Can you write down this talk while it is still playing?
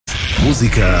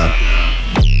המוזיקה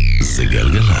זה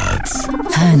גלגלצ.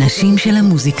 האנשים של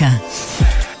המוזיקה.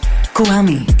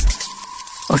 קוואמי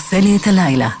עושה לי את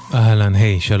הלילה. אהלן,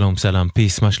 היי, שלום, סלם,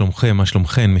 פיס, מה שלומכם, מה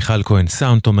שלומכן? מיכל כהן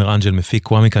סאונד, תומר אנג'ל מפיק,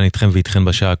 קוואמי כאן איתכם ואיתכן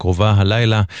בשעה הקרובה.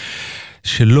 הלילה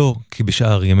שלא, כי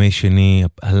בשאר ימי שני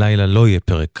הלילה לא יהיה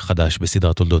פרק חדש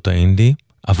בסדרת תולדות האינדי,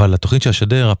 אבל התוכנית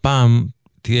שהשדר הפעם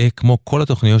תהיה כמו כל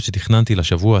התוכניות שתכננתי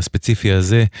לשבוע הספציפי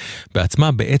הזה,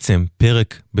 בעצמה בעצם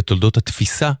פרק בתולדות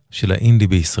התפיסה של האינדי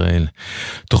בישראל.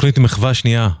 תוכנית מחווה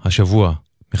שנייה השבוע,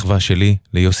 מחווה שלי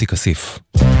ליוסי כסיף,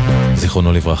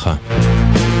 זכרונו לברכה.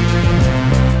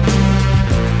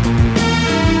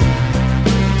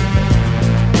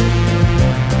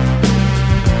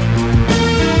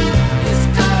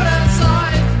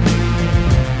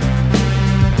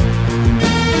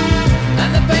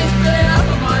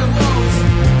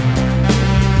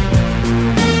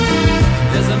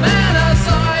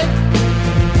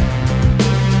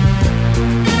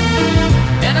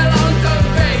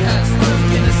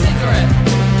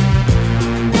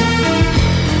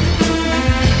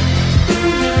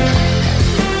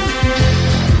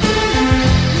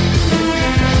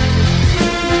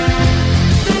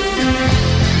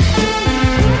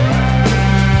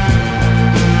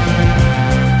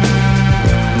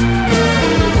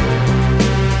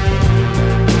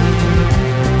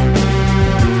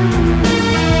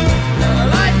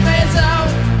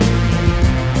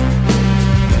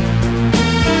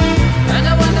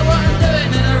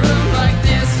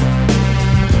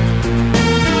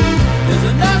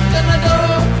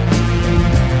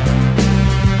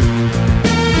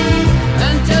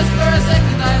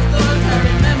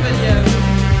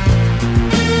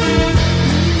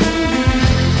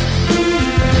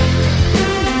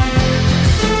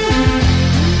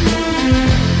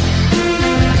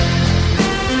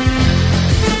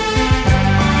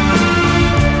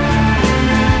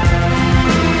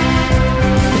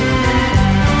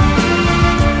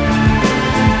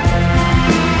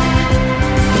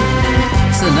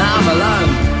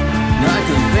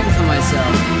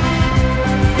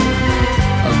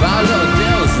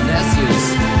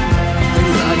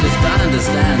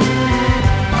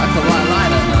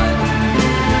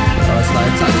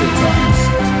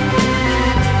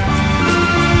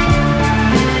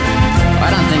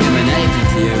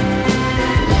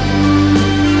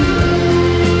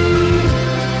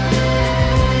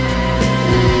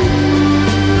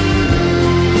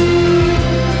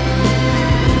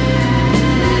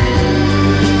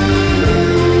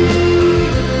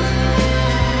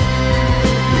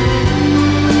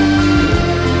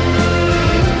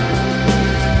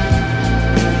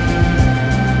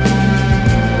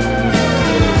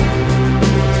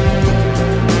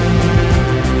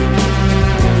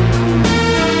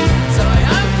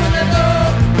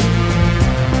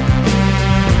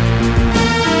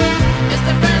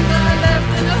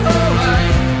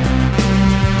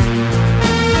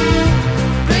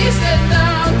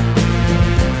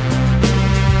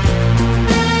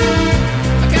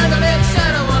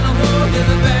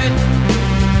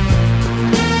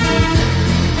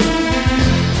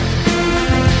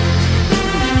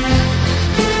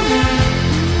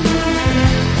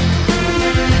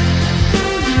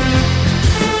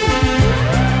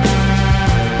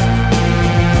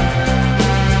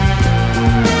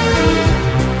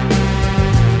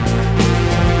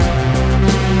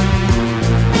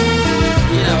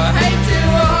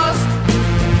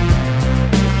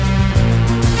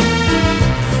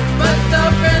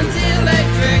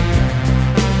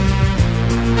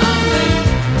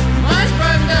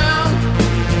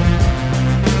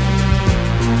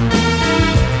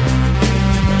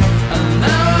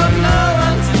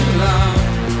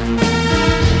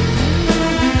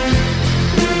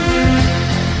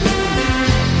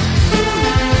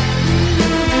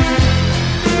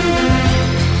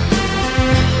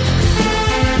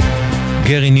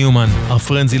 ניומן, Our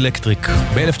Friends Electric.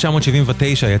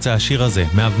 ב-1979 יצא השיר הזה,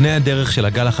 מאבני הדרך של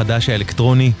הגל החדש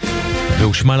האלקטרוני,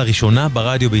 והושמע לראשונה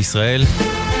ברדיו בישראל,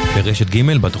 ברשת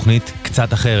ג' בתוכנית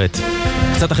קצת אחרת.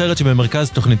 קצת אחרת שבמרכז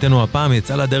תוכניתנו הפעם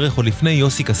יצאה לדרך עוד לפני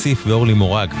יוסי כסיף ואורלי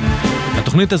מורג.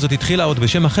 התוכנית הזאת התחילה עוד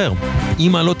בשם אחר,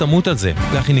 אמא לא תמות על זה,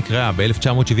 כך היא נקראה.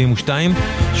 ב-1972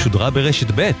 שודרה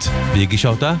ברשת ב' והגישה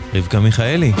אותה רבקה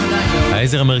מיכאלי.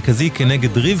 העזר המרכזי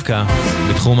כנגד רבקה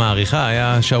בתחום העריכה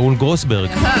היה שאול גרוסברג,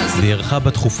 והיא ערכה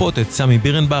בתחופות את סמי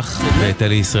בירנבך ואת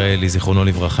אלי ישראלי, זכרונו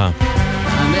לברכה.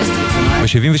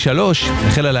 ב-73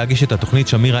 החלה להגיש את התוכנית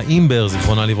שמירה אימבר,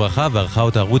 זכרונה לברכה, וערכה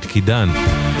אותה רות קידן.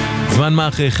 זמן מה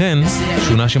אחרי כן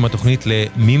שונה שם התוכנית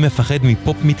למי מפחד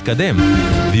מפופ מתקדם,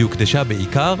 והיא הוקדשה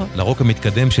בעיקר לרוק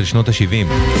המתקדם של שנות ה-70.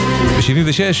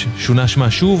 ב-76 שונה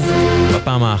שמה שוב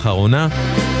בפעם האחרונה,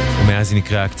 ומאז היא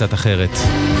נקראה קצת אחרת.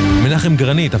 מנחם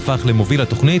גרנית הפך למוביל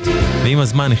התוכנית, ועם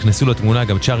הזמן נכנסו לתמונה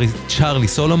גם צ'רלי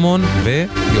סולומון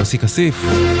ויוסי כסיף.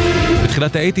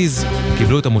 בתחילת ה-80s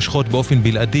קיבלו את המושכות באופן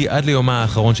בלעדי עד ליומה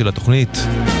האחרון של התוכנית.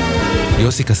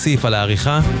 יוסי כסיף על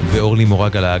העריכה ואורלי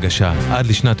מורג על ההגשה, עד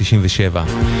לשנת 97.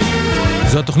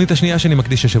 זו התוכנית השנייה שאני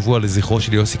מקדיש השבוע לזכרו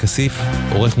של יוסי כסיף,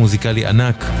 עורך מוזיקלי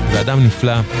ענק ואדם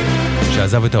נפלא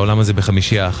שעזב את העולם הזה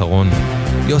בחמישי האחרון.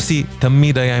 יוסי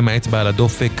תמיד היה עם האצבע על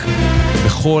הדופק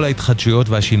בכל ההתחדשויות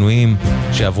והשינויים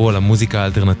שעברו על המוזיקה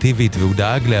האלטרנטיבית, והוא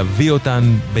דאג להביא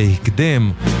אותן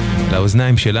בהקדם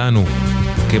לאוזניים שלנו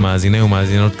כמאזיני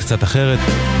ומאזינות קצת אחרת,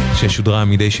 ששודרה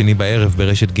מדי שני בערב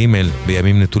ברשת ג'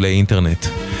 בימים נטולי אינטרנט.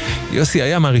 יוסי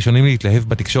היה מהראשונים להתלהב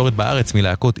בתקשורת בארץ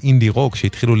מלהקות אינדי רוק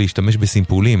שהתחילו להשתמש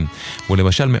בסימפולים, והוא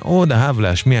למשל מאוד אהב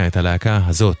להשמיע את הלהקה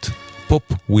הזאת,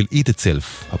 Pop Will Eat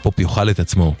Itself, הפופ יאכל את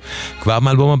עצמו, כבר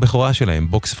מאלבום הבכורה שלהם,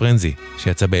 בוקס פרנזי,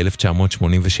 שיצא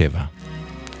ב-1987.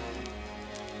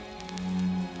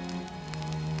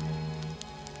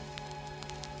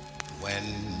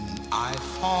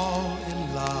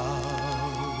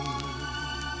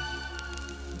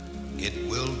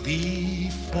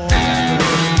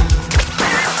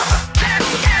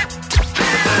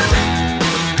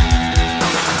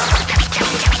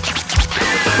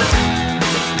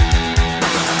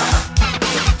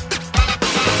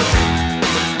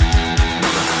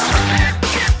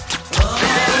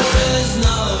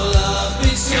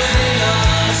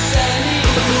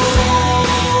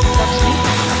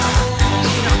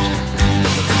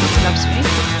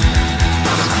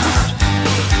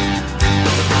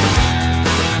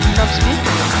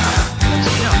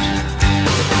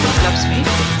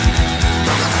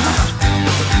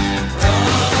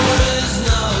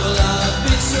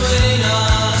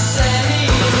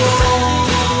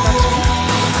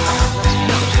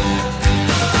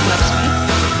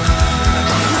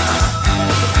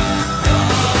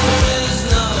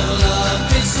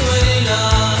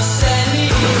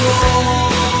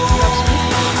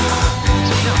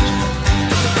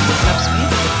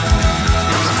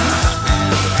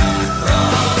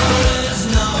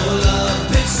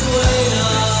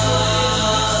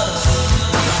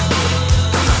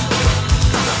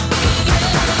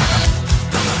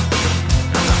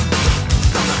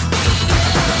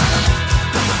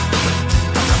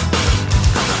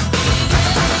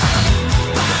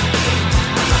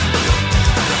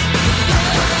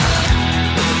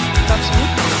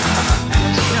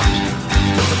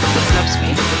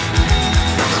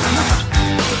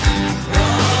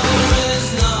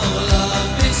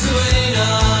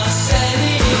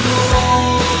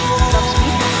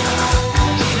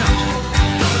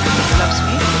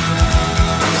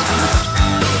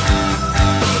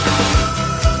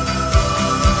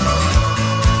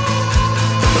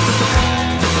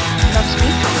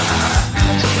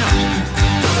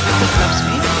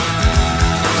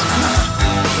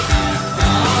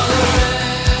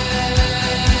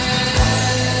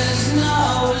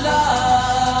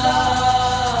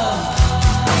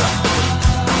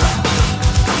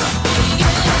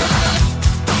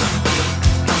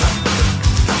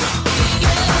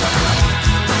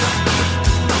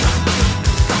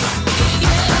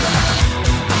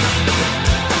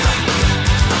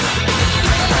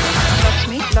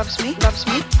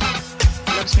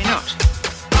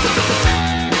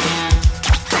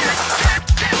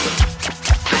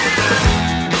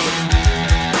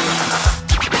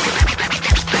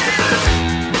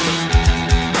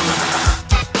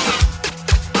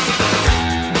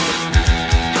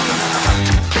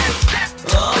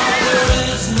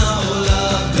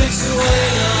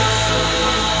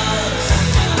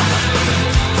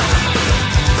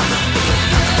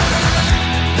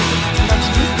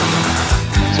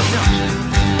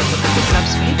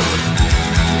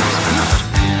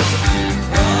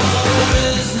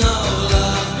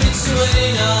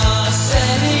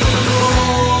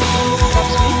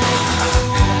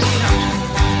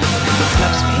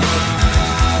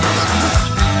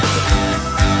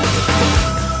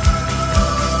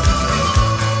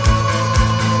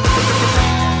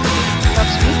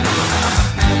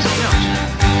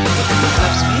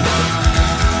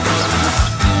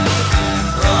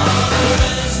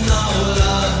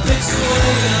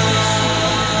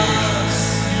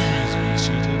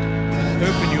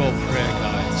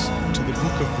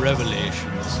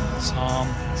 Revelations, Psalm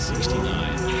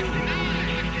 69.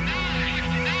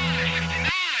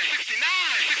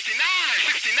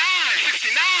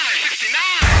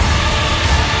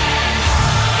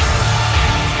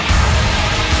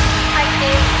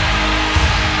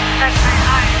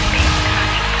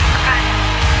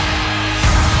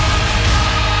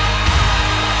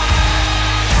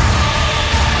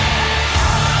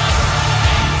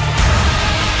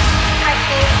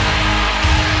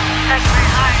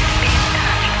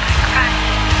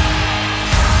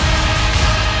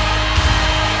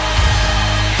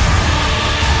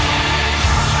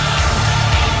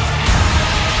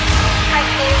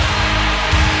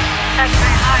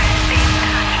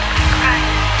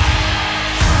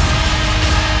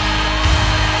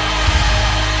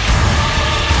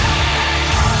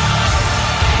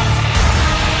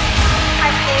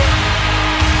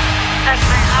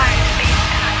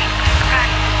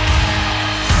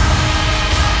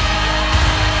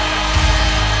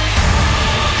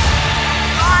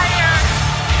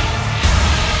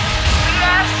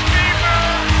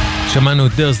 שמענו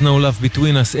את There's No Love Between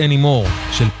Us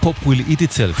Anymore של Pop Will Eat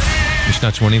Itself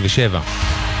משנת 87.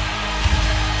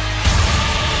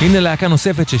 הנה להקה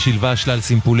נוספת ששילבה שלל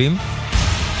סימפולים.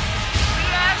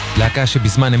 להקה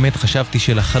שבזמן אמת חשבתי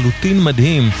שלחלוטין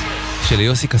מדהים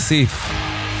שליוסי כסיף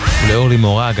ולאורלי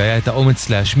מורג היה את האומץ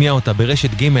להשמיע אותה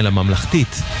ברשת ג'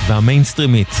 הממלכתית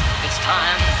והמיינסטרימית.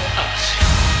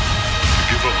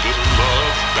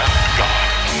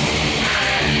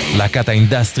 להקת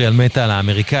האינדסטריאל מטל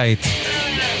האמריקאית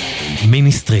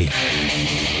מיניסטרי.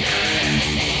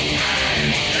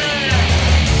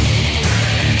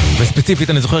 וספציפית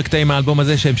אני זוכר קטעים מהאלבום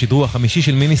הזה שהם שידרו החמישי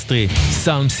של מיניסטרי,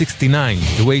 Psalm 69,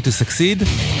 The Way to Succeed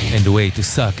and The Way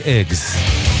to Suck Eggs.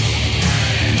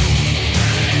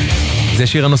 זה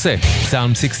שיר הנושא,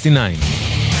 Psalm 69,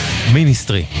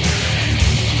 מיניסטרי.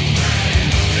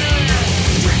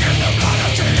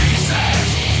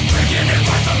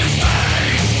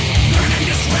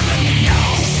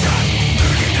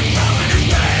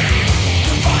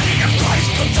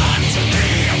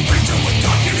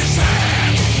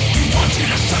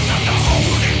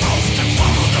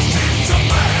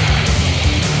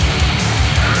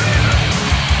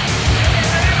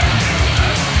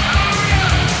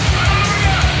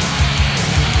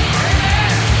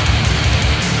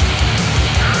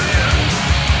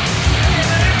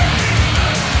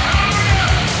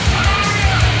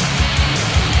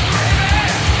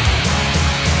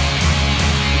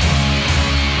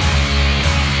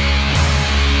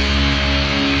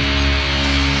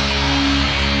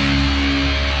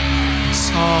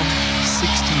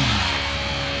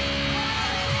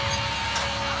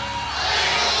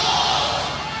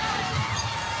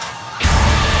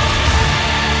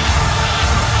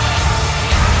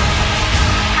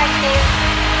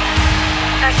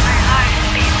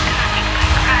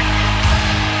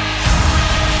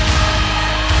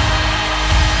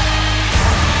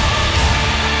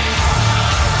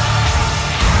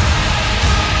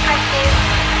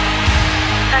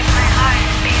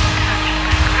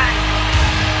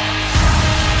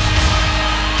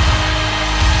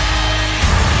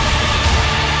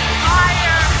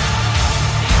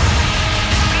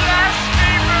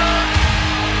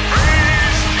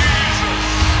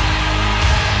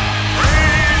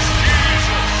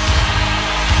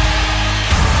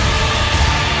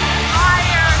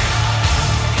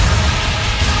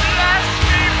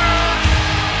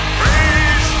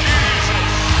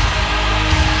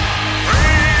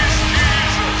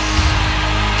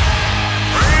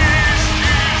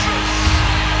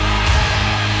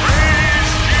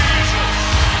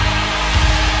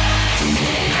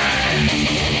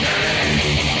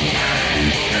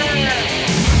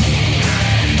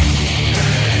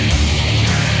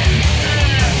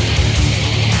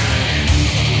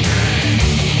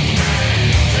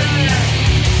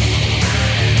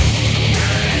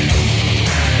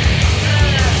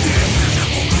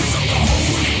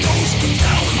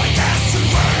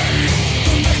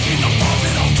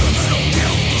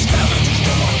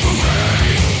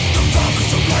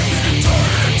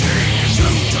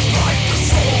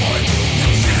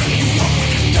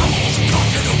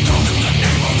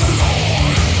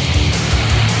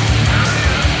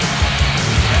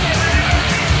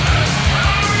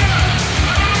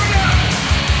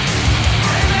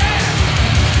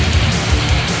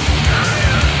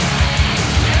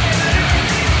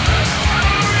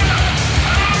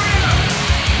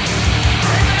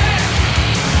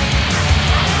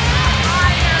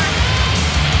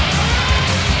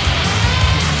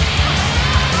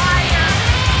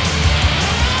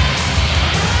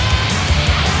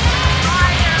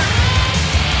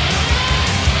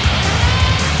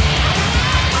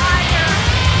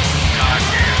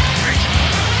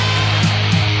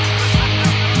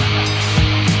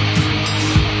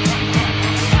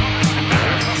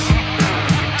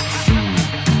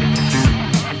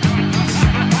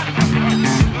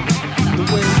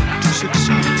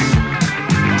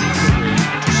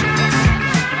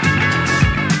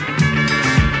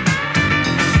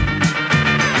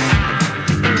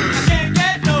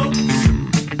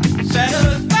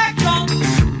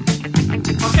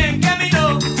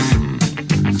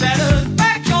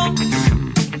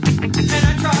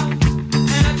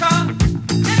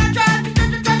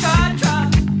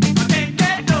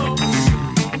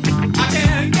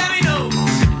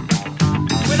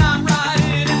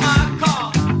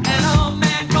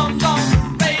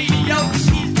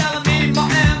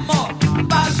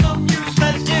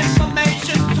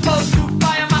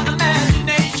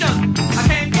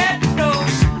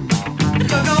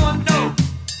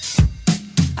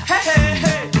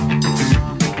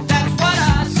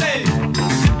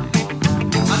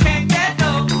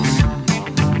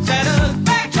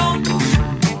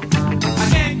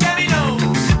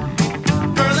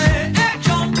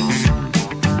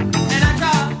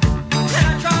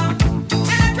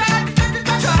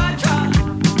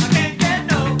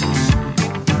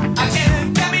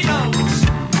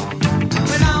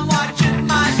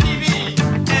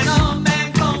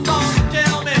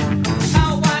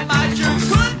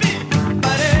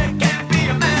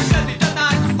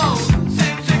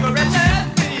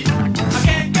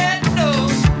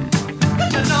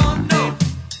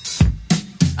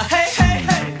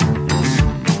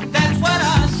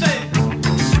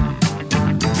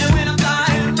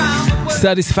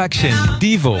 Satisfaction,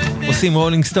 Devo, עושים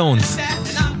רולינג סטונס.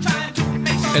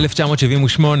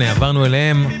 1978, עברנו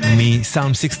אליהם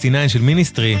מסאונד 69 של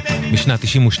מיניסטרי משנת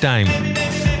 92.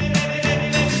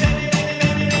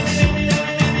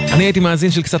 אני הייתי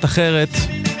מאזין של קצת אחרת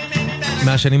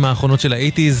מהשנים האחרונות של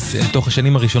ה-80s אל תוך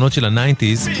השנים הראשונות של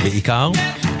ה-90s בעיקר,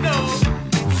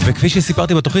 וכפי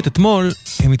שסיפרתי בתוכנית אתמול,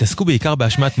 הם התעסקו בעיקר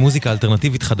בהשמעת מוזיקה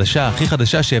אלטרנטיבית חדשה, הכי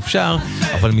חדשה שאפשר,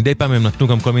 אבל מדי פעם הם נתנו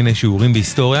גם כל מיני שיעורים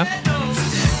בהיסטוריה.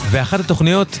 ואחת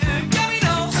התוכניות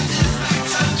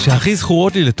שהכי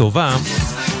זכורות לי לטובה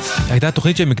הייתה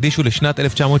התוכנית שהם הקדישו לשנת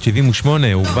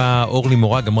 1978, ובה אורלי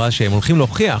מורג אמרה שהם הולכים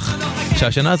להוכיח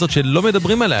שהשנה הזאת שלא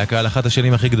מדברים עליה כעל אחת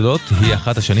השנים הכי גדולות, היא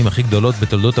אחת השנים הכי גדולות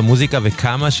בתולדות המוזיקה,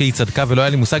 וכמה שהיא צדקה ולא היה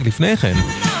לי מושג לפני כן.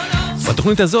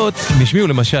 בתוכנית הזאת נשמיעו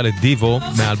למשל את דיבו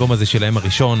מהאלבום הזה שלהם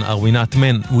הראשון, Are We Not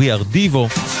Men, We Are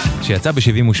Devo, שיצא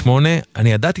ב-78.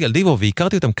 אני ידעתי על דיבו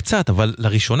והכרתי אותם קצת, אבל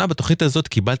לראשונה בתוכנית הזאת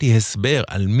קיבלתי הסבר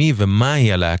על מי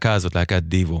ומהי הלהקה הזאת, להקת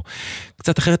דיבו.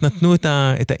 קצת אחרת נתנו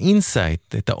את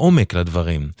האינסייט, את העומק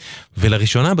לדברים.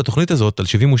 ולראשונה בתוכנית הזאת, על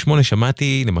 78,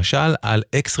 שמעתי למשל על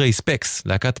X-Ray Spex,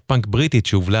 להקת פאנק בריטית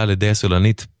שהובלה על ידי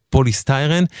הסולנית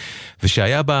פוליסטיירן,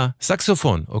 ושהיה בה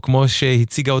סקסופון, או כמו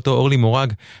שהציגה אותו אורלי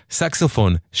מורג,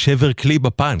 סקסופון, שבר כלי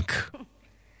בפאנק.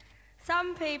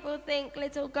 Some people think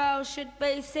little girls should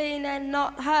be seen and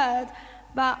not heard,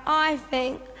 but I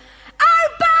think, oh,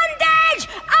 Bondage,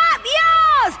 up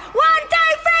yours! 1, 2,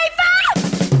 3,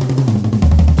 4!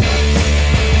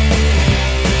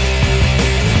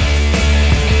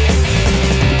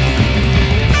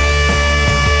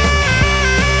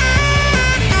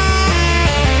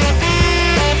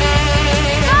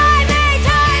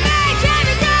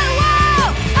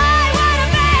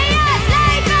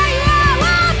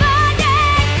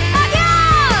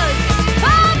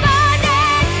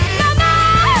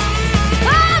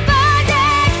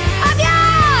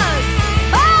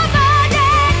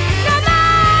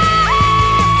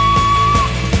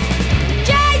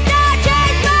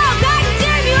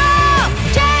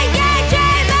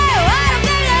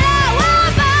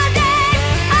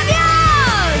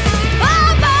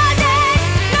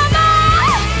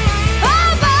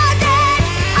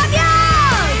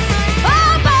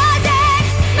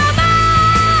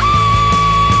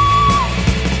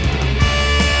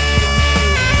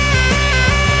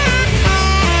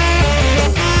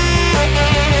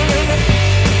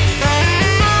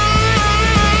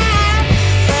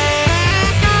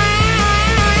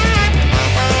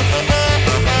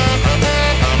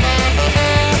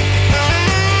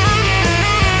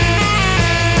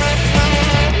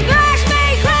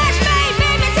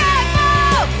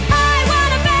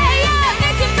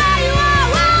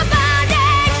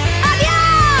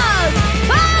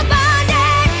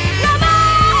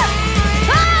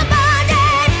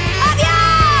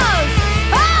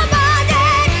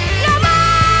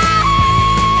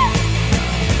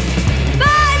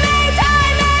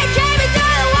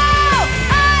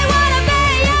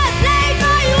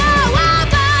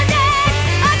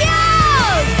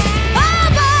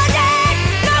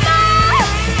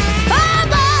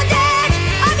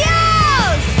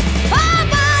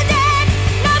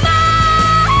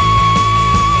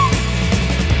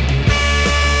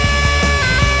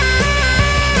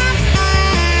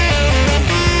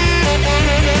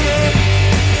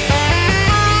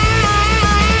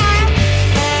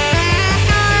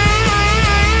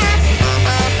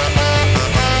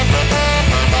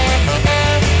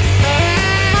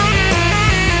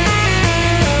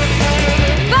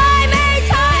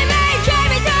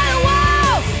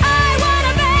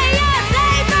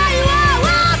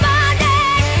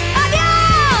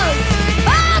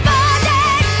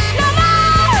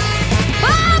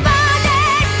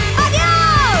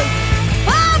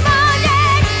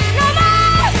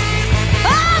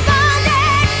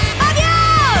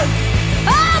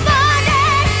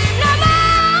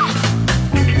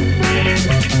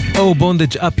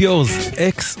 Bondage Up Yours,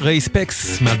 X-Ray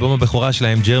Spex, מאלבום הבכורה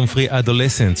שלהם, Germ Free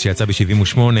Adolescence, שיצא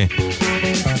ב-78.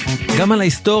 גם על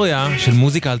ההיסטוריה של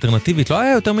מוזיקה אלטרנטיבית לא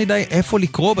היה יותר מדי איפה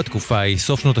לקרוא בתקופה ההיא,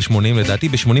 סוף שנות ה-80 לדעתי,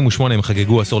 ב-88 הם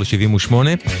חגגו עשור ל-78,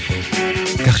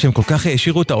 כך שהם כל כך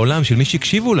העשירו את העולם של מי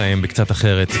שהקשיבו להם בקצת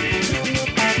אחרת.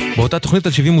 באותה תוכנית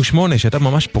על 78, שהייתה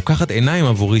ממש פוקחת עיניים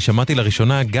עבורי, שמעתי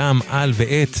לראשונה גם על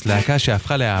ואת להקה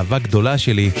שהפכה לאהבה גדולה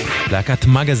שלי, להקת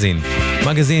מגזין.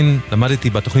 מגזין, למדתי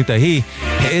בתוכנית ההיא,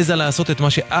 העזה לעשות את מה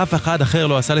שאף אחד אחר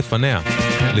לא עשה לפניה.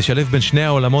 לשלב בין שני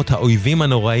העולמות האויבים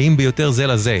הנוראיים ביותר זה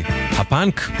לזה,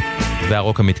 הפאנק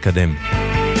והרוק המתקדם.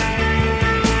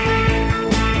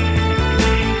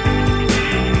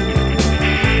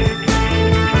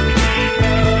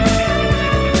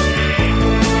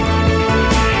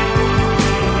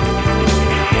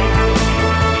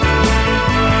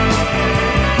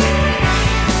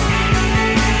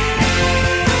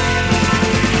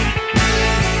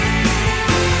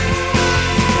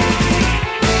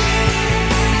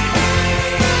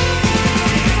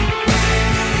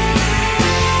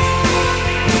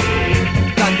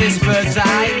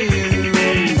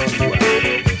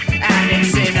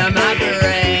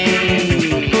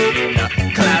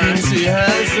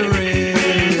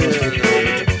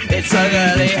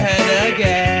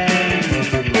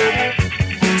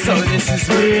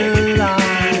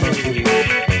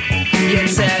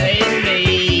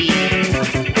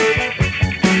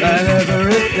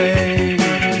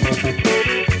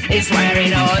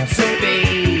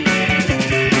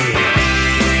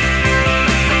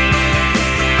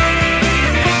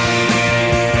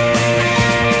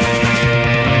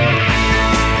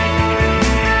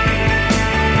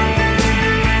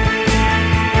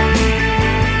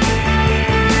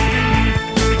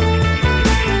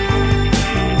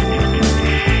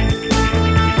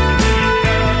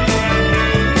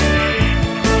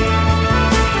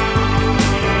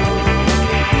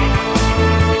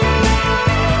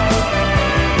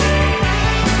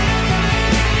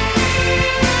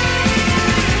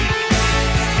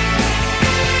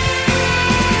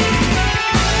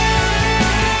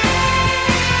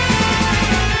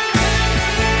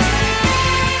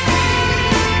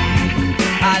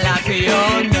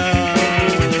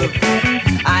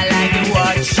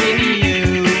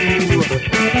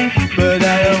 but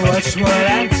I don't watch what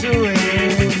I'm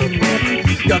doing.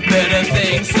 Got better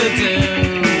things to do.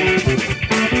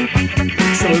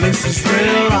 So this is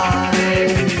real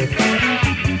life.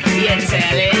 You're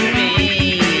telling me.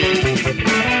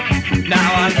 Now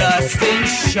I'm lost in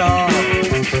shock.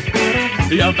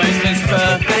 Your face fits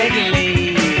perfectly.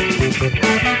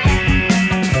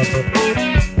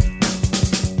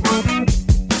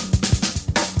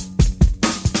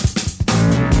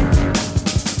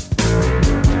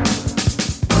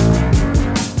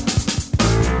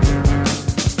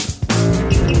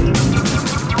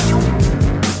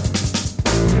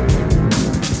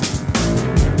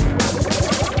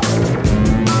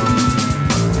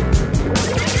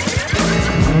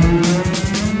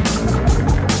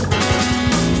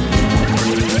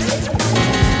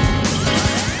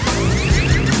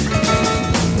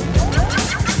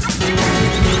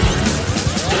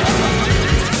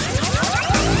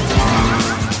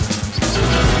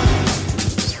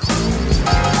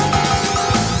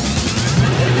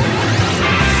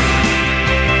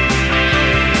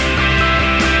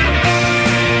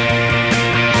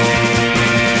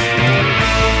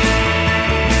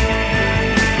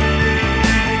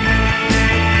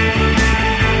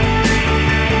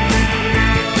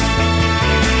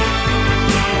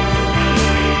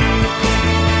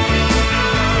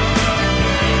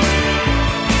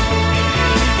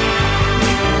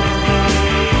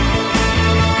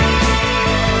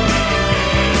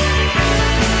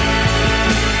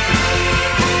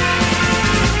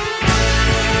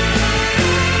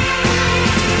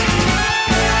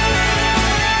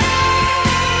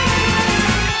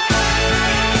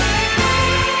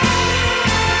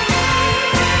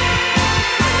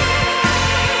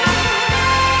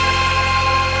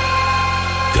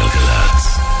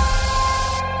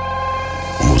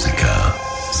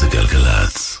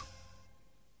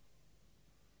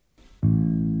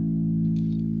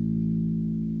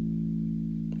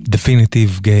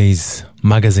 Definitive Gaze,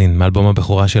 מגזין, מאלבום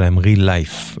הבכורה שלהם, Real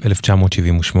Life,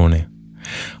 1978.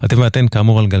 אתם ואתן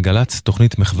כאמור על גלגלץ,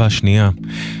 תוכנית מחווה שנייה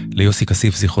ליוסי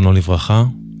כסיף, זכרונו לברכה,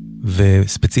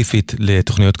 וספציפית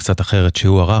לתוכניות קצת אחרת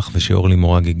שהוא ערך ושאורלי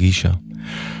מורג הגישה.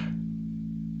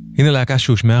 הנה להקה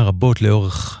שהושמעה רבות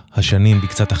לאורך השנים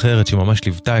בקצת אחרת, שממש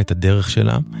ליוותה את הדרך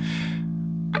שלה,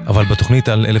 אבל בתוכנית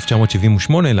על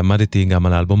 1978 למדתי גם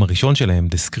על האלבום הראשון שלהם,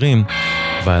 The Scream,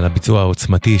 ועל הביצוע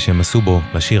העוצמתי שהם עשו בו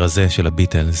לשיר הזה של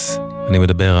הביטלס. אני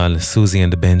מדבר על סוזי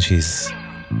and the banshees.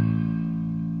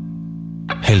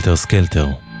 Helter, Skelter.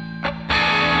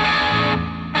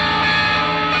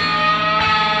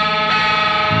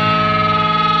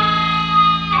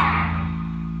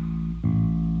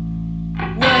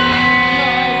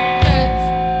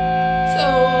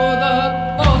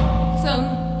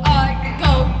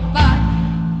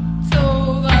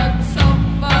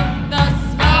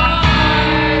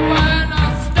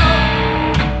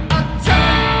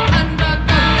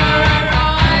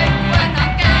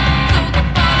 Again.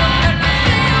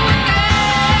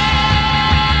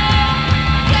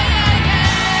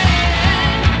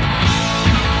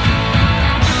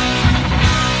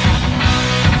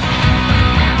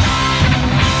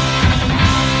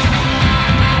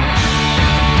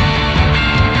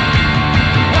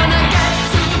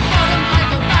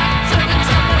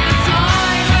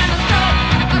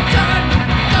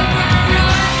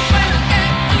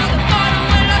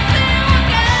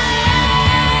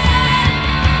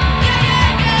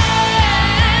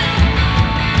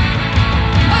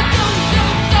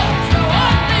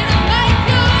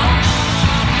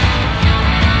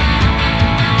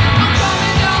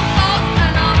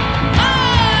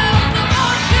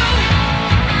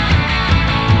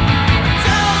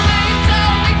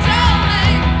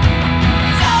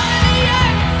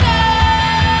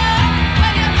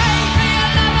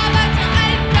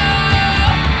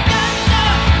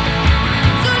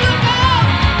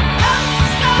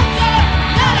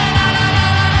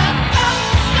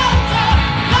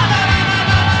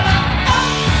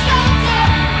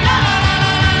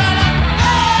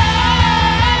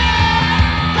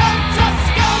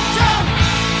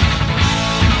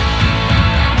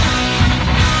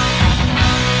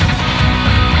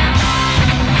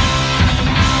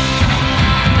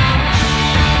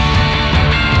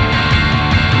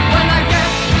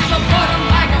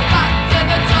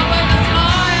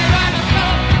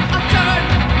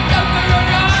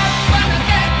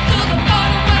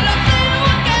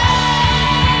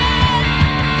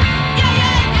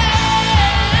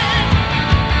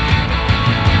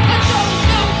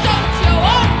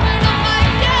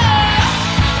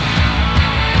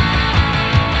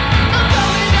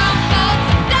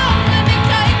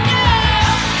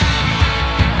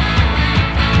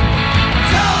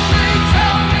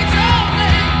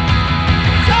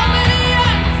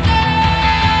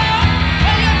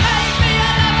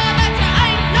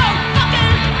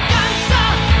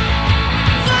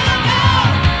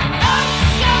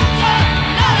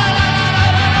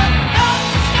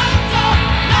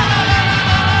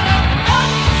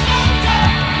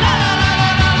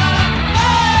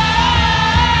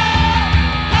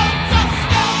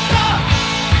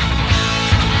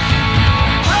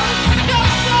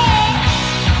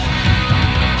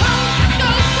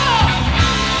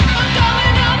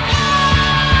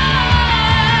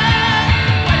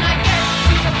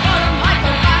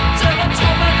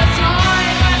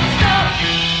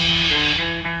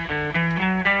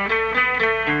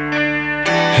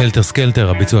 הלטר סקלטר,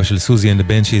 הביצוע של סוזי and the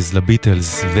banshees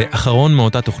לביטלס, ואחרון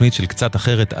מאותה תוכנית של קצת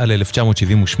אחרת על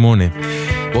 1978.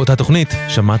 באותה תוכנית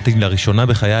שמעתי לראשונה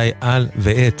בחיי על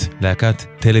ואת להקת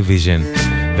טלוויז'ן.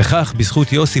 וכך,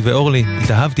 בזכות יוסי ואורלי,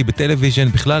 התאהבתי בטלוויז'ן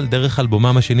בכלל דרך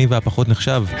אלבומם השני והפחות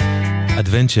נחשב,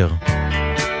 Adventure,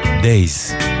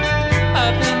 Days.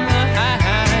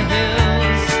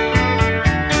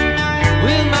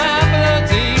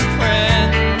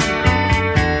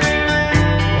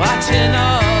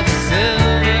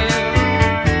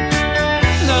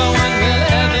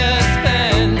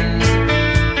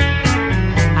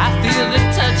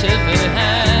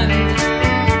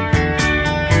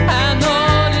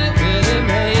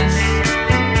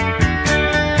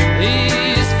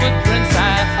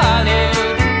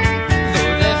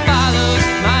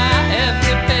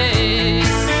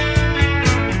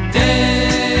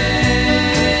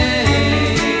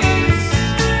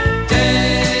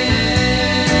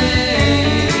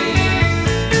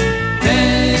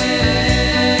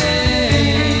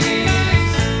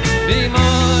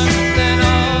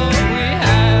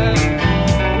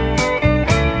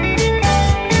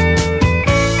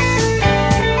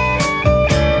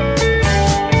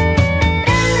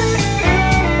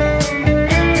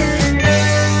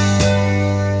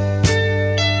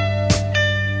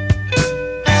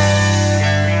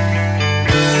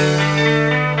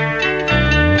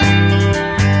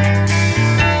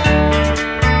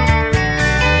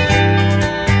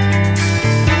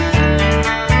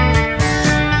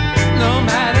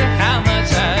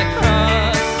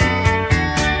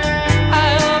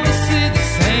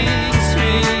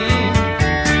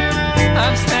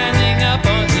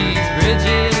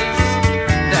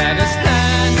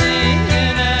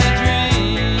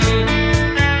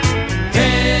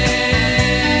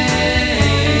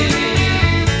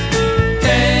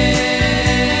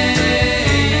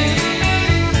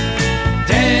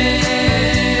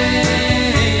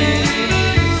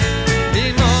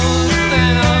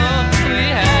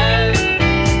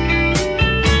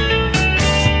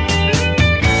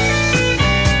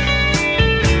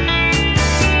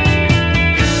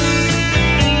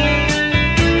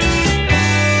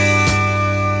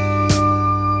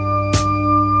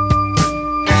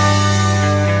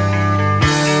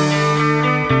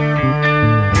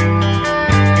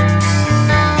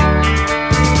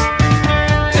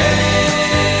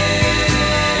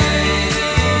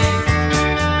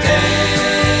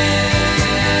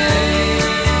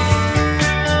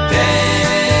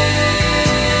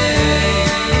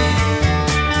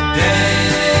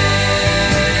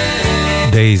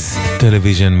 Days,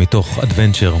 טלוויז'ן מתוך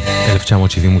Adventure,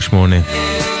 1978.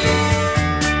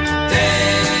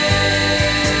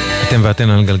 אתם ואתן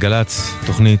על גלגלץ,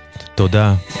 תוכנית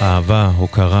תודה, אהבה,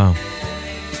 הוקרה.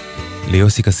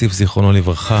 ליוסי כסיף זכרונו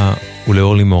לברכה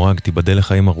ולאורלי מורג תיבדל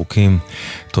לחיים ארוכים.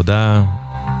 תודה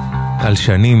על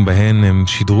שנים בהן הם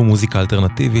שידרו מוזיקה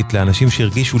אלטרנטיבית לאנשים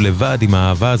שהרגישו לבד עם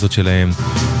האהבה הזאת שלהם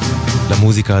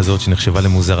למוזיקה הזאת שנחשבה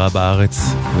למוזרה בארץ,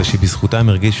 ושבזכותם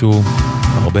הרגישו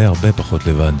הרבה הרבה פחות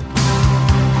לבד.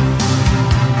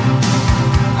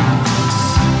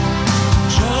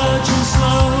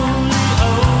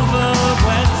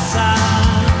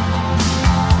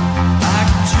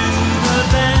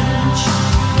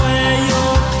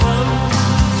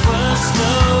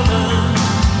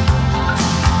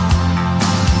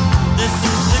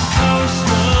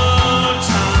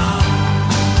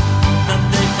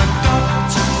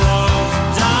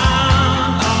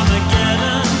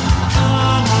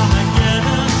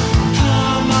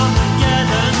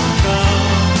 Come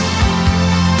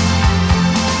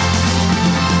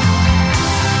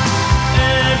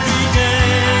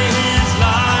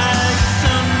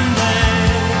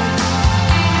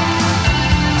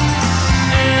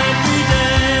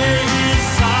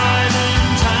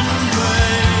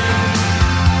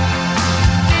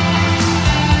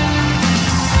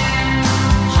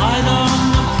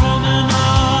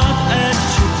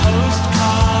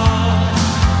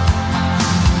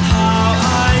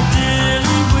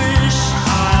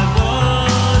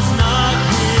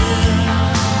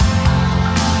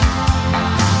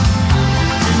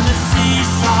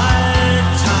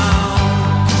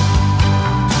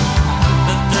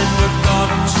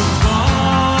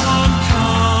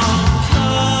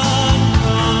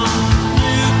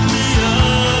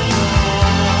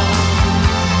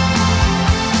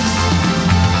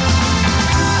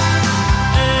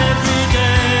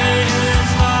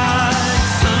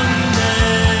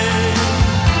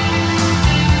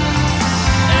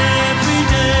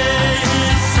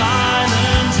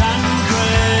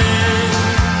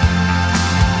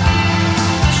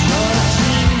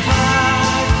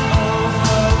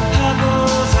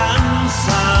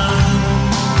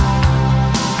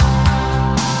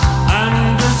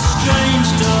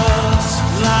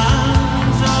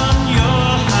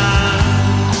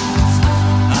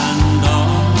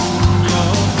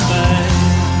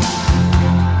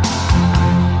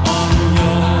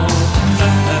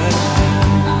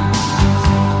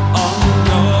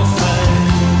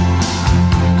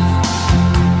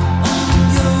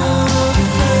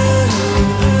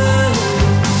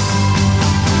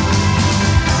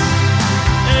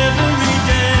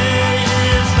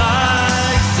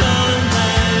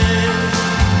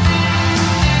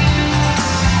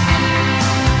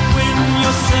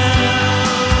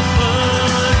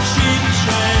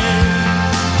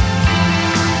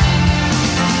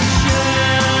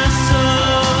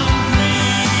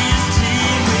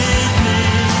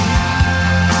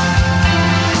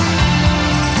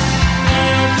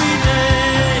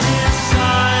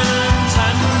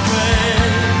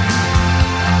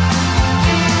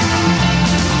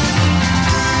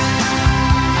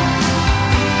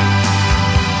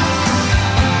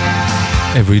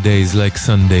Every day is like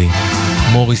Sunday.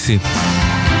 מוריסי,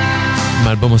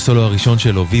 מאלבום הסולו הראשון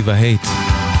שלו, ויבה הייט,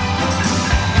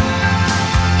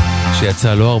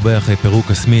 שיצא לא הרבה אחרי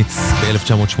פירוק הסמיץ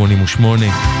ב-1988,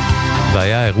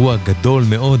 והיה אירוע גדול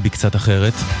מאוד בקצת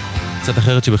אחרת, קצת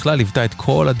אחרת שבכלל ליוותה את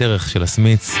כל הדרך של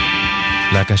הסמיץ,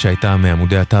 להקה שהייתה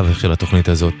מעמודי התווך של התוכנית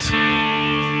הזאת.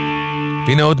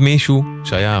 והנה עוד מישהו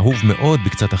שהיה אהוב מאוד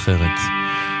בקצת אחרת,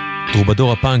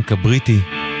 טרובדור הפאנק הבריטי,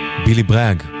 בילי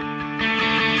בראג,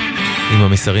 עם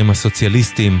המסרים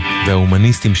הסוציאליסטיים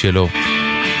וההומניסטיים שלו,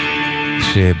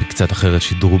 שבקצת אחרת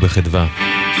שידרו בחדווה.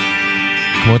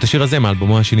 כמו את השיר הזה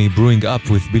מאלבומו השני, Brewing Up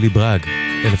with Billy Bragg,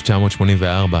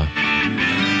 1984.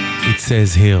 It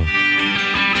says here.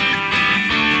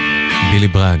 בילי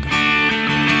בראג.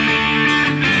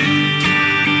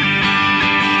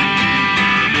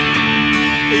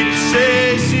 It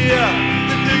says here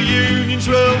that the unions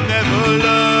will never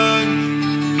learn.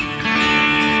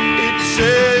 It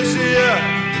says here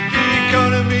the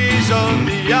economy's on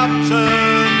the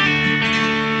upturn.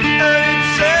 And it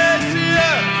says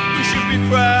here we should be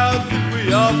proud that we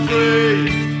are free.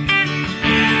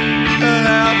 And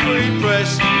our free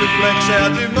press reflects our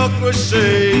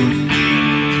democracy.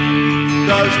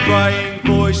 Those braying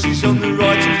voices on the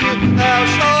right of the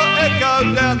house are echoed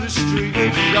down the street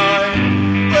of shame,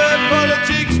 where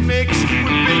politics mix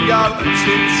with bingo and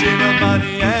tin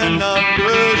money and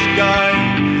numbers game,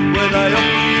 where they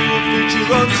offer you a future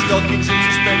on stockings and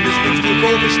suspenders mixed with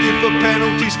all the stiffer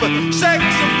penalties for sex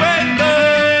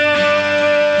offenders.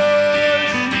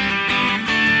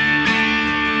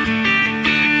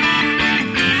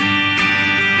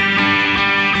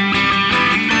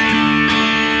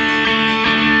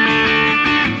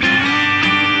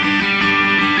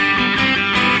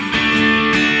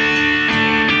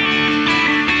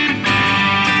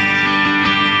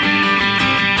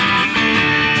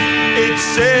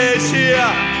 Says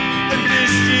here that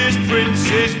this year's prince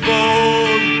is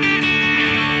born.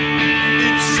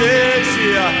 It says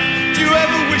here, do you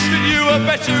ever wish that you were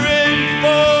better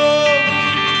informed?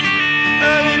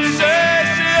 And it says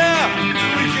here,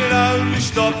 we can only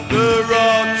stop the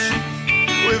rot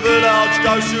with a large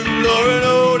dose of law and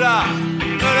order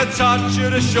and a touch of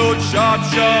the short, sharp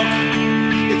shock.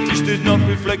 If this did not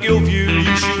reflect your view,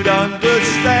 you should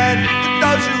understand that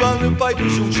those who own the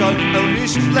papers also own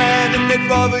this land, and they'd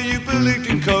rather you believed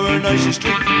in Coronation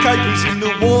Street capers in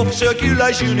the war for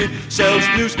circulation in sales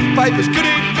newspapers. Could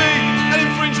it be an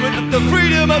infringement of the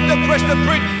freedom of the press to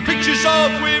print pictures of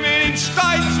women in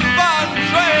states of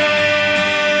undress?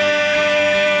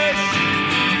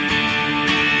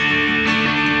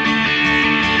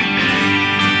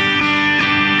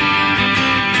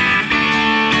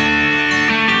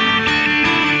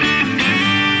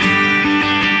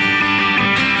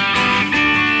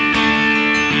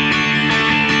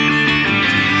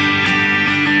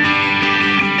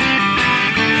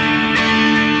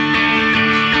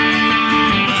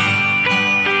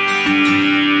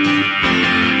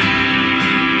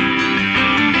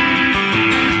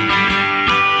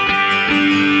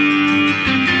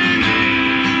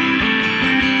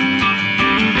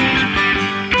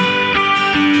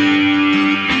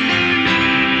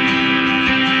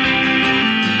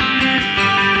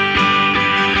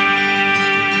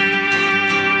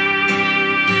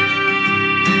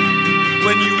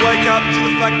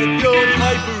 That your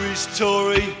neighbour is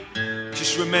Tory,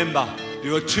 just remember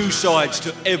there are two sides to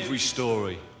every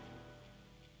story.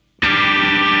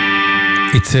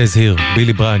 It says here,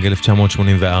 בילי בראג,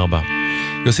 1984.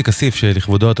 יוסי כסיף,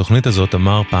 שלכבודו התוכנית הזאת,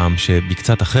 אמר פעם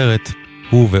שבקצת אחרת,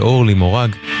 הוא ואורלי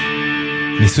מורג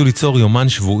ניסו ליצור יומן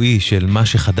שבועי של מה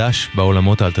שחדש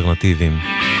בעולמות האלטרנטיביים.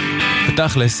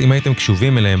 ותכלס, אם הייתם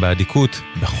קשובים אליהם בעדיקות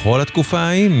בכל התקופה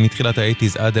ההיא, מתחילת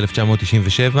ה-80s עד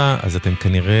 1997, אז אתם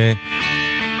כנראה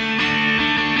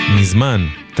מזמן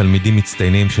תלמידים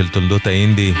מצטיינים של תולדות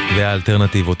האינדי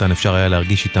והאלטרנטיב, אותן אפשר היה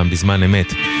להרגיש איתם בזמן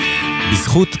אמת.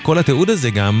 בזכות כל התיעוד הזה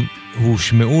גם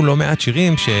הושמעו לא מעט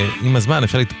שירים שעם הזמן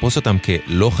אפשר לתפוס אותם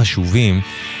כלא חשובים,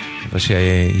 אבל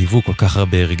שהיוו כל כך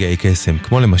הרבה רגעי קסם,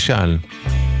 כמו למשל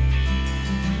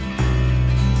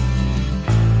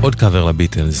עוד קאבר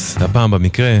לביטלס, הפעם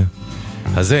במקרה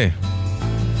הזה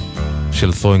של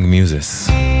Throwing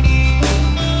Muses.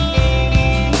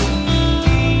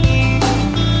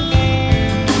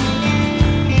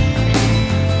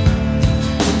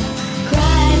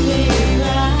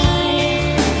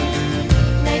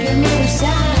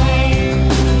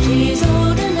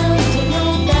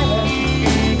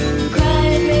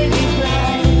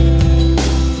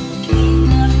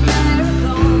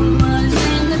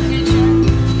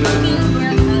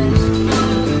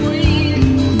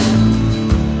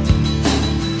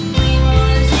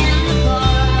 Was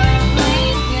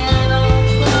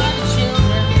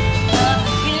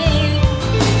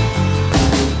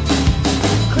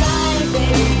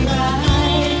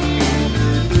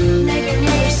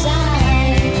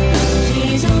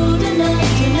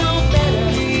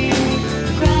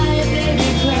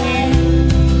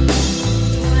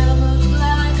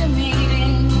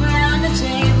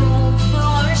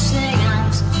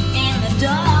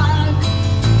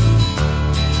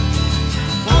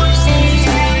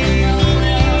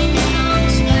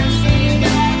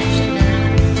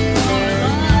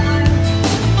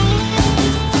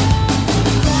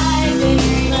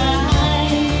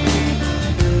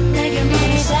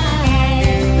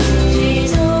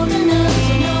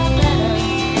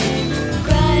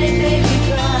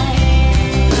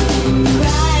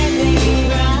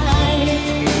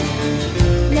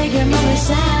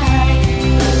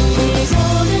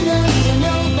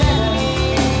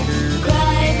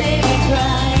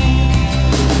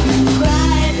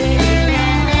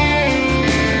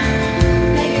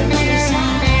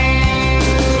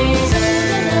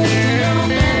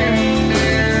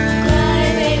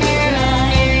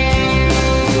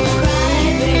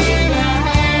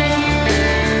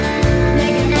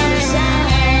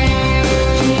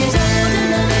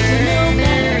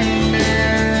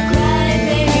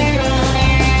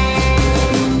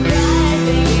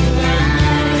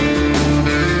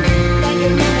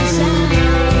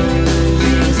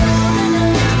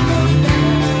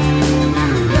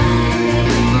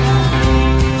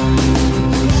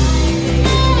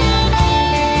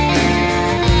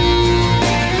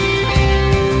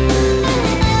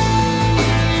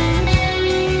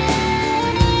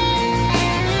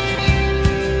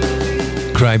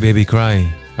Cry Baby Cry,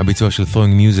 הביצוע של Throwing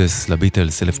Muses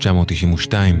לביטלס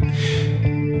 1992.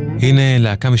 הנה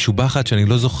להקה משובחת שאני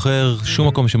לא זוכר שום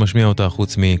מקום שמשמיע אותה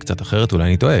חוץ מקצת אחרת, אולי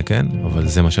אני טועה, כן? אבל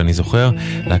זה מה שאני זוכר.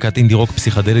 להקת אינדי רוק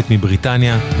פסיכדלית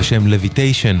מבריטניה בשם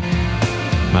Levitation,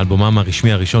 מאלבומם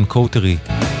הרשמי הראשון קוטרי,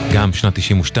 גם שנת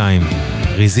 92,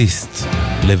 Resist,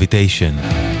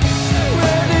 Levitation.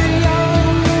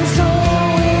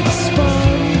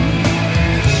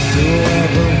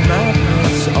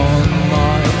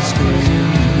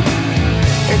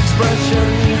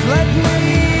 Expressions led me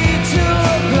to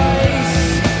a place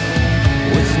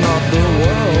was not the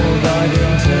world I'd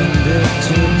intended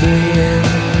to be in.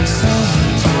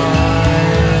 Sometimes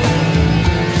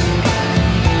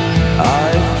I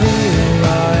feel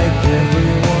like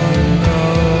everyone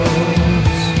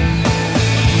knows.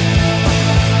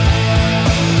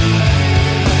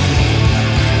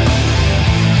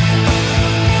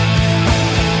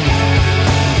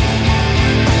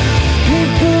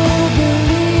 People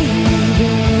believe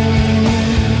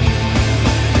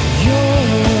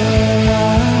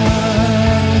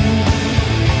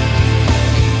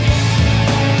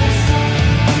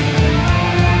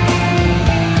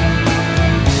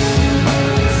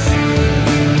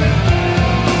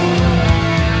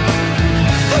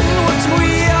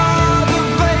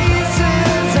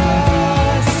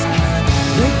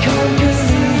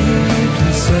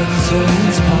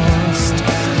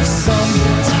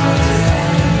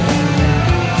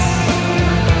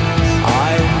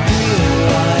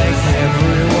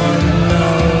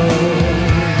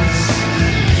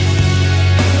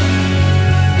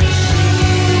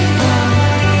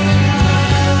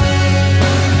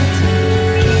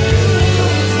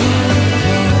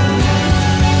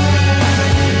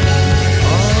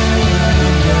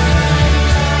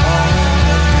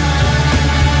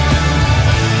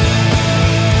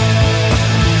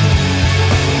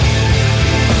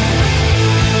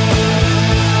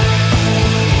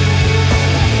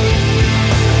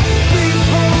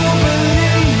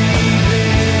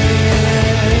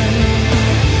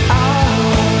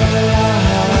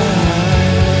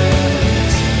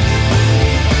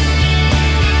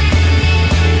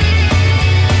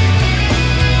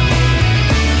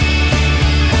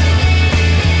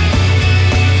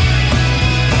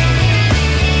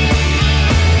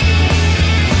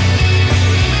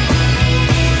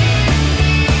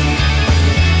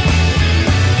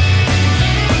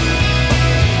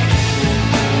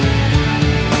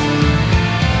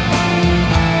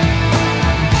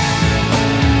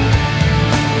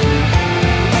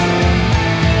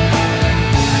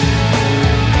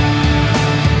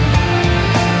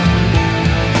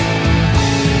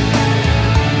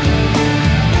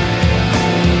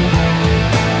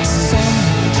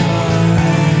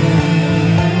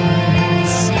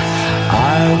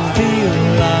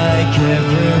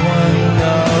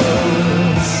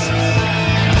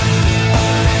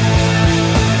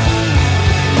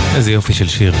איזה יופי של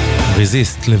שיר.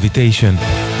 Resist, Levitation,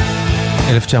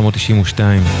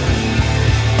 1992.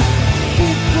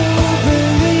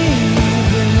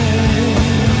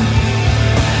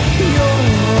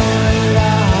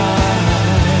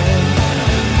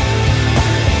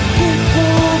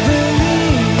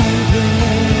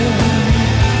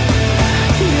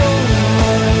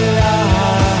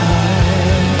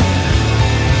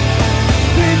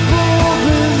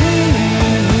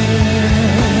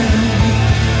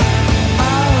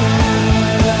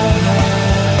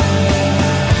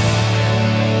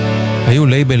 היו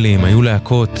לייבלים, היו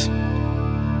להקות,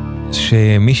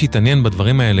 שמי שהתעניין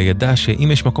בדברים האלה ידע שאם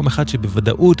יש מקום אחד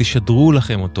שבוודאות ישדרו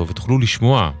לכם אותו ותוכלו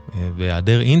לשמוע,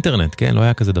 בהיעדר אינטרנט, כן, לא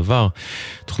היה כזה דבר,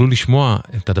 תוכלו לשמוע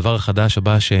את הדבר החדש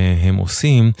הבא שהם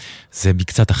עושים, זה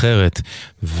בקצת אחרת,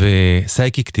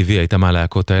 וסייקיק טבעי הייתה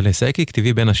מהלהקות האלה. סייקיק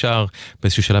טבעי בין השאר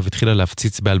באיזשהו שלב התחילה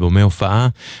להפציץ באלבומי הופעה,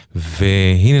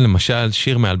 והנה למשל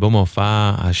שיר מאלבום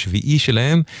ההופעה השביעי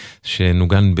שלהם,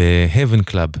 שנוגן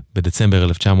ב-Heaven Club בדצמבר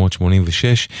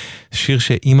 1986, שיר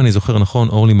שאם אני זוכר נכון,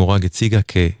 אורלי מורג הציגה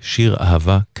כשיר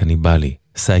אהבה קניבלי,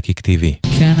 סייקיק טבעי.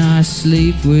 Can I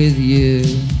sleep with you?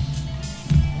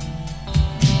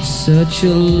 Such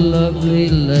a lovely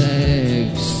leg,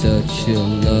 such a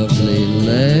lovely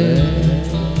leg.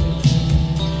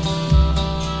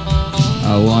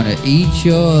 I wanna eat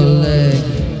your leg,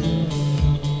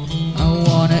 I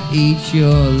wanna eat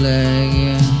your leg,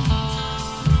 yeah.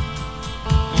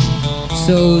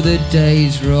 So the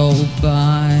days roll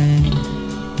by,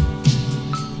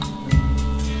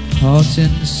 hot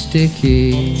and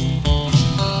sticky,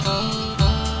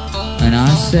 and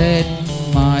I said,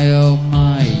 my oh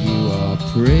my, you are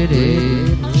pretty,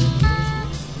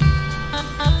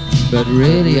 but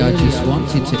really I just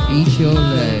wanted to eat your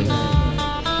leg,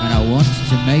 and I wanted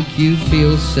to make you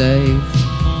feel safe,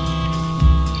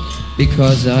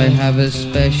 because I have a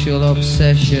special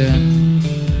obsession,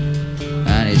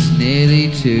 and it's nearly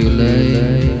too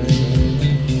late.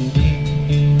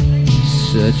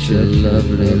 Such a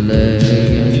lovely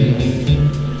leg,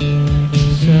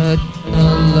 such a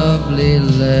lovely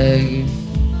leg,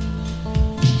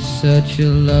 such a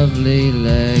lovely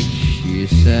leg, she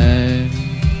said.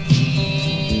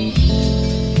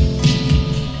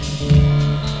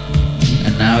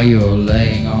 And now you're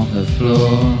laying on the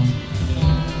floor,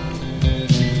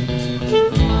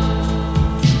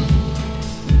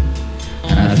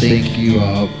 and I think you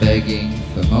are begging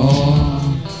for more.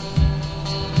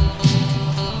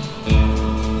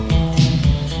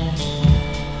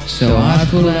 So I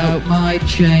pull out my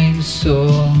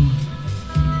chainsaw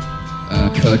and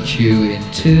cut you in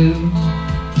two,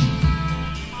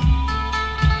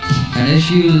 and as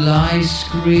you lie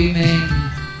screaming,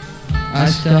 I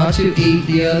start to eat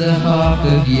the other half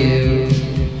of you.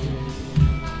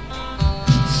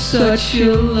 Such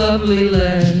a lovely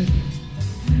leg,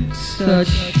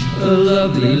 such a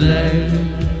lovely leg.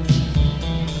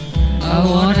 I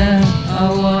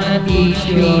wanna eat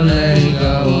your leg,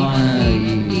 I wanna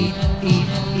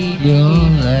eat your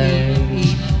leg.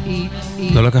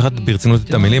 לא לקחת ברצינות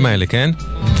את המילים האלה, כן?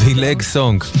 The Legge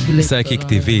Song, Psychic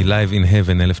TV, Live in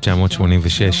Heaven,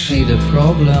 1986.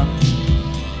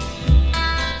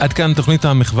 עד כאן תוכנית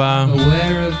המחווה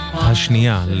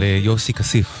השנייה ליוסי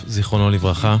כסיף, זכרונו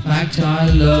לברכה,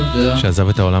 שעזב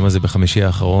את העולם הזה בחמישי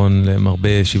האחרון למרבה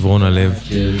שברון הלב.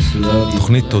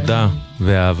 תוכנית תודה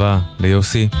ואהבה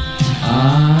ליוסי,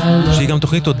 שהיא גם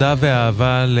תוכנית תודה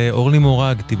ואהבה לאורלי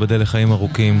מורג, תיבדל לחיים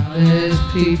ארוכים,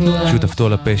 שותפתו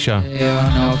לפשע,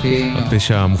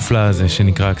 הפשע המופלא הזה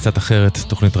שנקרא קצת אחרת,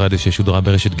 תוכנית רדיו ששודרה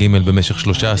ברשת ג' במשך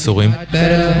 3 עשורים.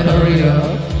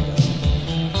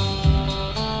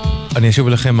 אני אשוב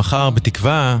לכם מחר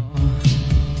בתקווה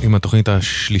עם התוכנית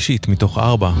השלישית מתוך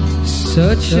 4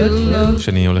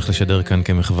 שאני הולך לשדר כאן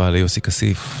כמחווה ליוסי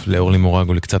כסיף, לאורלי מורג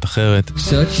ולקצת אחרת,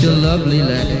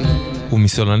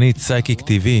 ומסולנית סייקik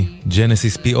TV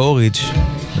ג'נסיס פי אוריג'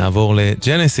 נעבור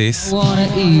לג'נסיס,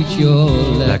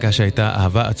 להקה שהייתה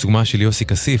אהבה עצומה של יוסי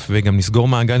כסיף, וגם נסגור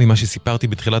מעגל עם מה שסיפרתי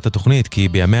בתחילת התוכנית, כי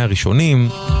בימי הראשונים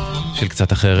של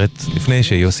קצת אחרת, לפני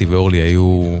שיוסי ואורלי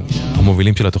היו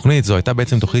המובילים של התוכנית, זו הייתה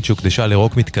בעצם תוכנית שהוקדשה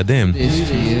לרוק מתקדם.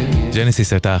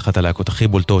 ג'נסיס הייתה אחת הלהקות הכי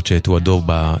בולטות שתועדו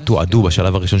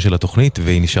בשלב הראשון של התוכנית,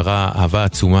 והיא נשארה אהבה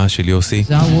עצומה של יוסי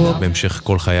בהמשך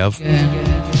כל חייו.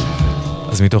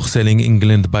 אז מתוך Selling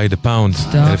England by the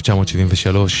Pound,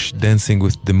 1973, Dancing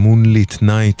with the Moonlit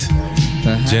Night,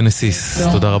 ג'נסיס,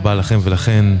 תודה רבה לכם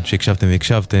ולכן שהקשבתם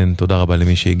והקשבתן, תודה רבה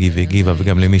למי שהגיב והגיבה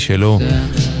וגם למי שלא,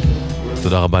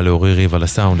 תודה רבה לאורי ריב על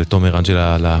הסאונד, לתומר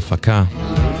אנג'לה על ההפקה,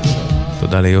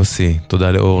 תודה ליוסי,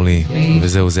 תודה לאורלי,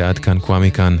 וזהו, זה עד כאן,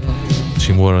 קוואמי כאן,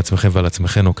 שמרו על עצמכם ועל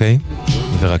עצמכם, אוקיי?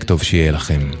 ורק טוב שיהיה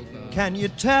לכם. Can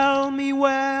you tell me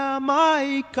where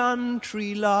my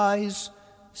country lies?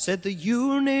 Said the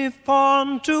uniform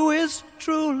to his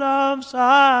true love's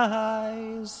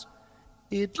eyes.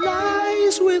 It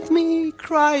lies with me,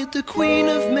 cried the Queen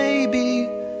of Maybe.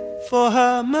 For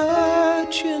her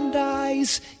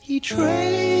merchandise he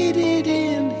traded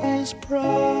in his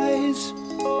prize.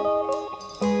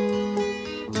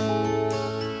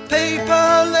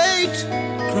 Paper late,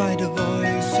 cried a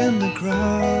voice in the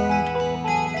crowd.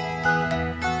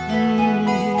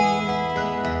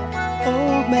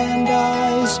 Old man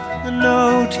dies, the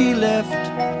note he left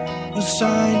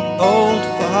beside old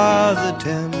Father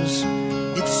Thames.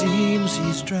 It seems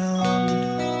he's drowned,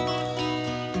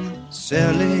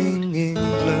 selling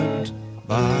England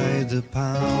by the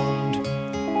pound.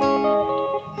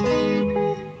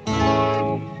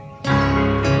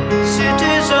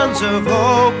 Citizens of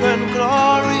hope and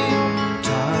glory,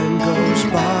 time goes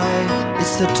by,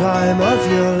 it's the time of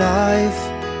your life.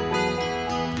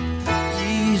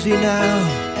 Easy now,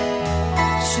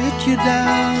 sit you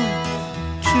down,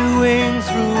 chewing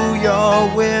through your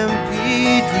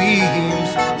wimpy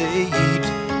dreams. They eat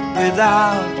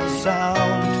without a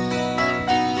sound,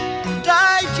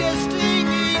 digesting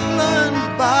England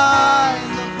by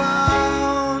the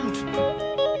pound.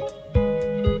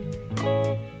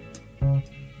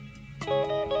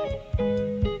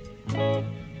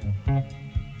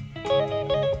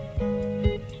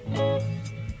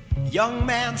 Young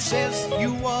man says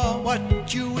you are what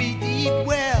you eat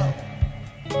well.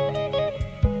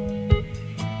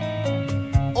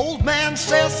 Old man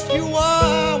says you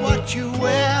are what you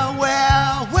wear,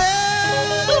 well.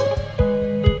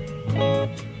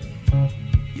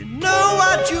 You know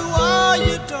what you are,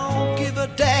 you don't give a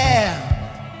damn.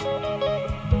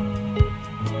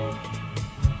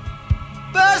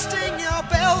 Bursting your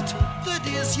belt, that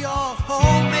is your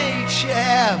homemade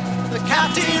sham. The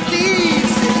captain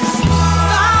leaves his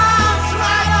arms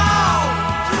right on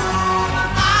through the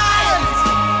night.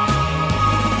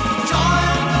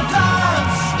 Join the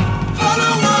dance,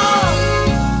 follow on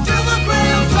till the grey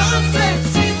of sunset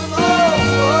sees them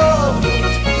all.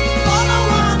 Follow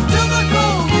on till the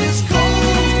gold is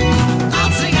cold,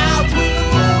 dancing out with the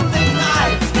moonlit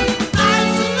night.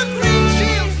 Eyes in the green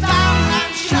shields down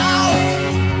and shout.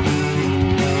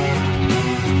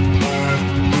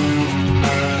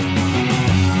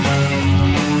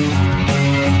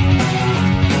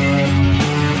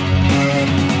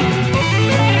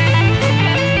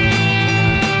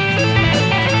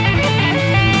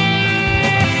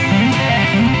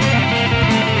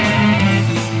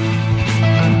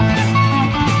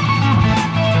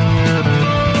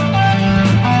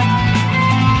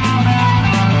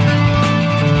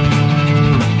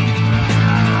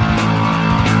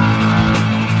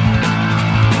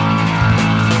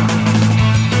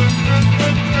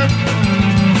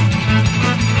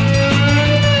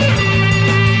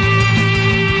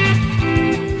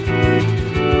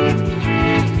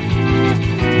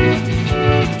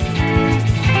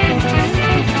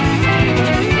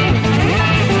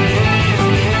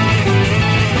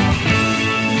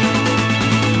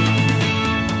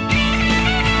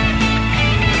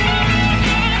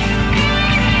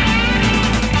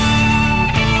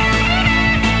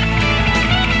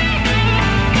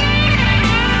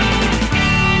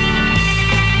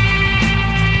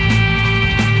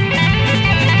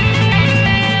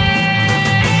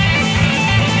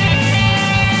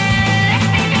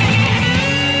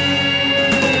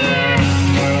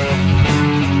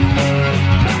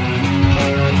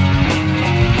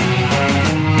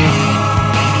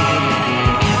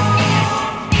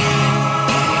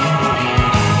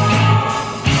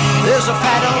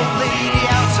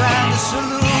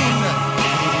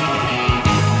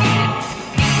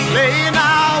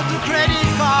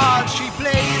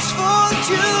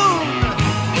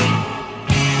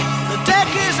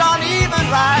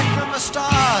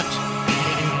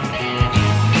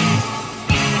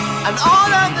 And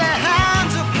all of their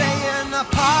hands are playing a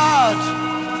part.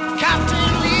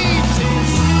 Captain leaves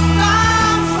his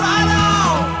arms right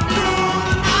out through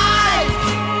the night.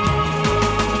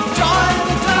 Join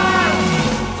the dance,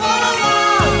 follow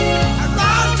on. A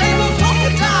round table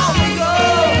talking down we go.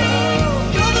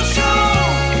 You're the show,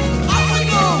 off we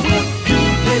go. You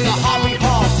play the hobby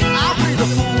horse, I'll play the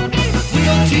fool.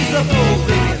 We'll tease the bull,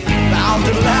 baby, loud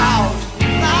and loud,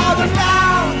 loud and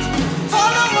loud.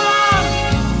 Follow on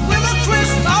with a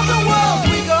twist of the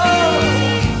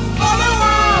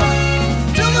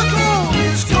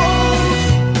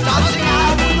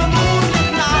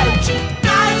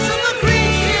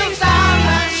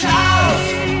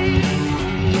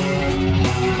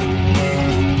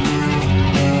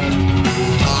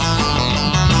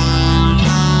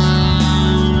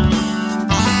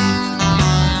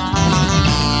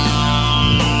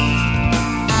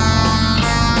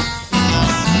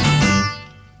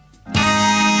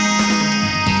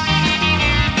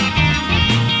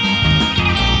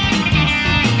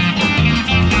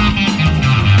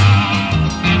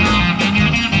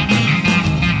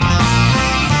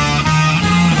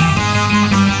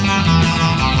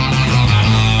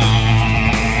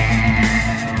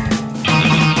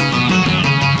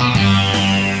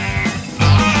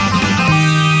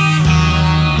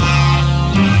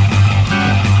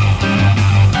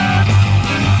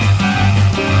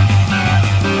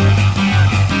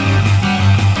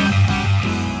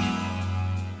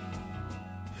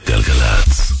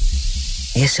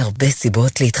יש הרבה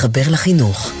סיבות להתחבר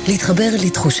לחינוך. להתחבר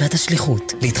לתחושת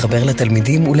השליחות. להתחבר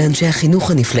לתלמידים ולאנשי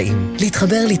החינוך הנפלאים.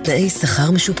 להתחבר לתנאי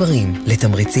שכר משופרים,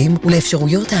 לתמריצים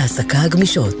ולאפשרויות העסקה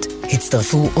הגמישות.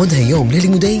 הצטרפו עוד היום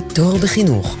ללימודי תואר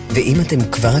בחינוך. ואם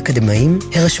אתם כבר אקדמאים,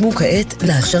 הרשמו כעת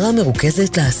להכשרה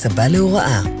מרוכזת להסבה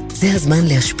להוראה. זה הזמן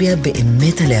להשפיע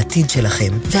באמת על העתיד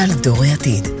שלכם ועל דור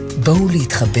העתיד. בואו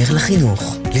להתחבר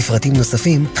לחינוך. לפרטים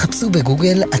נוספים, חפשו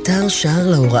בגוגל אתר שער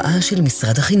להוראה של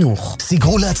משרד החינוך.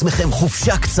 סגרו לעצמכם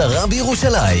חופשה קצרה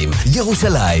בירושלים.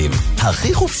 ירושלים,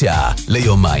 הכי חופשה,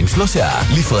 ליומיים 3.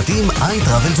 לפרטים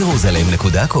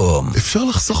iTravelJerusalem.com. אפשר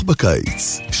לחסוך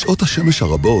בקיץ. שעות השמש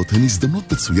הרבות הן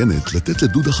הזדמנות מצוינת לתת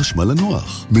לדוד החשמל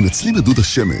לנוח. מנצלים את דוד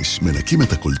השמש, מנקים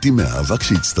את הקולטים מהאבק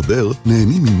שהצטבר,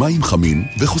 נהנים ממים חמים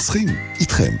וחוסכים.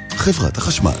 איתכם, חברת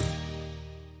החשמל.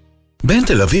 בין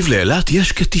תל אביב לאילת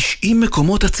יש כ-90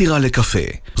 מקומות עצירה לקפה.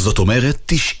 זאת אומרת,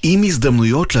 90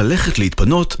 הזדמנויות ללכת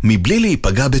להתפנות מבלי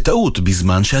להיפגע בטעות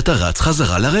בזמן שאתה רץ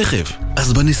חזרה לרכב.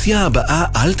 אז בנסיעה הבאה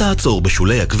אל תעצור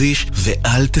בשולי הכביש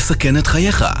ואל תסכן את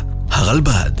חייך.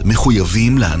 הרלב"ד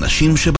מחויבים לאנשים